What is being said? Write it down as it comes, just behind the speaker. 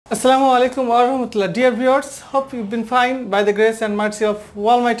Assalamu alaikum wa rahmatullah. Dear viewers, hope you've been fine by the grace and mercy of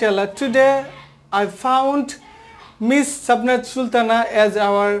Almighty Allah. Today I found Miss Sabnaz Sultana as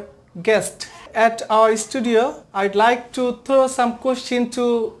our guest at our studio. I'd like to throw some question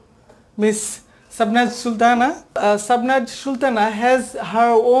to Miss Sabnaz Sultana. Sabnaz Sultana has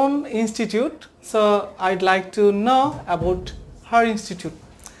her own institute, so I'd like to know about her institute.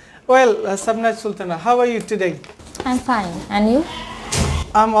 Well, Sabnaz Sultana, how are you today? I'm fine. And you?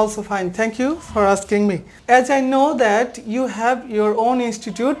 I'm also fine. Thank you for asking me. As I know that you have your own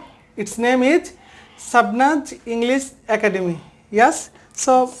institute, its name is Sabnaz English Academy. Yes?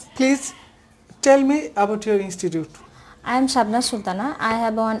 So please tell me about your institute. I am Sabnaz Sultana. I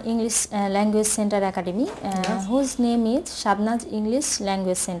have one English Language Center Academy whose name is Sabnaz English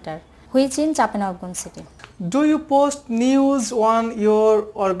Language Center, which in Chapainawabganj city. Do you post news on your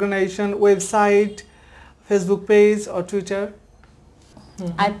organization website, Facebook page or Twitter?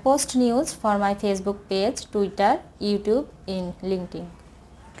 I post news for my Facebook page, Twitter, YouTube, in LinkedIn.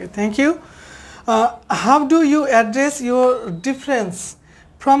 Okay, thank you. How do you address your difference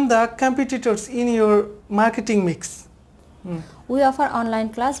from the competitors in your marketing mix? We offer online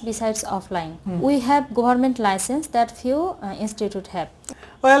class besides offline. We have government license that few institutes have.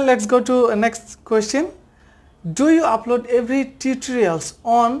 Well, let's go to next question. Do you upload every tutorials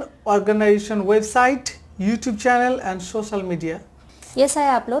on organization website, YouTube channel and social media? Yes,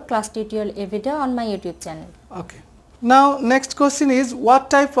 I upload class tutorial every day on my YouTube channel. Okay. Now, next question is, what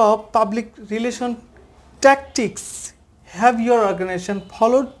type of public relation tactics have your organization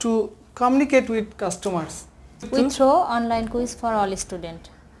followed to communicate with customers? We throw online quiz for all students.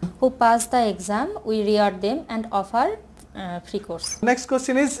 Who pass the exam, we reward them and offer free course. Next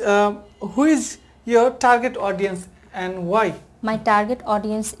question is, who is your target audience and why? My target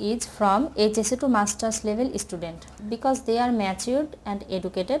audience is from HSC to master's level student because they are matured and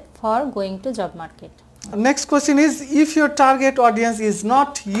educated for going to job market. Next question is, if your target audience is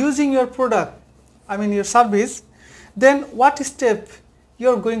not using your product, I mean your service, then what step you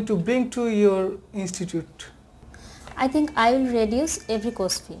are going to bring to your institute? I think I will reduce every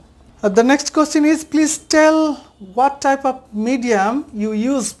course fee. The next question is, please tell what type of medium you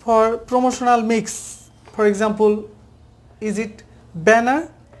use for promotional mix. For example, is it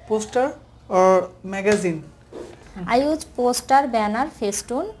banner, poster or magazine? I use poster, banner,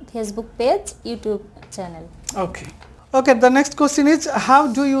 Facetune, Facebook page, YouTube channel. Okay. Okay, the next question is,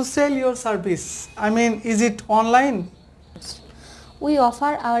 how do you sell your service? I mean, is it online? We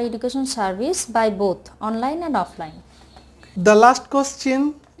offer our education service by both online and offline. The last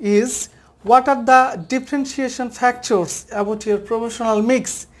question is, what are the differentiation factors about your professional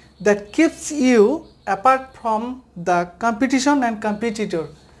mix that keeps you apart from the competition and competitor?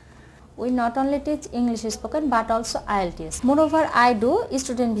 We not only teach English spoken but also IELTS. Moreover, I do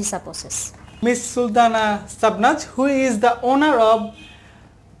student visa process. Miss Sultana Sabnaz, who is the owner of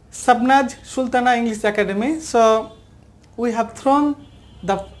Sabnaz Sultana English Academy. So we have thrown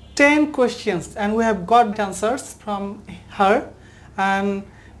the 10 questions and we have got answers from her, and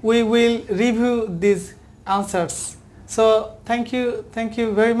we will review these answers. So thank you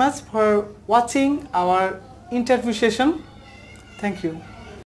very much for watching our interview session. Thank you.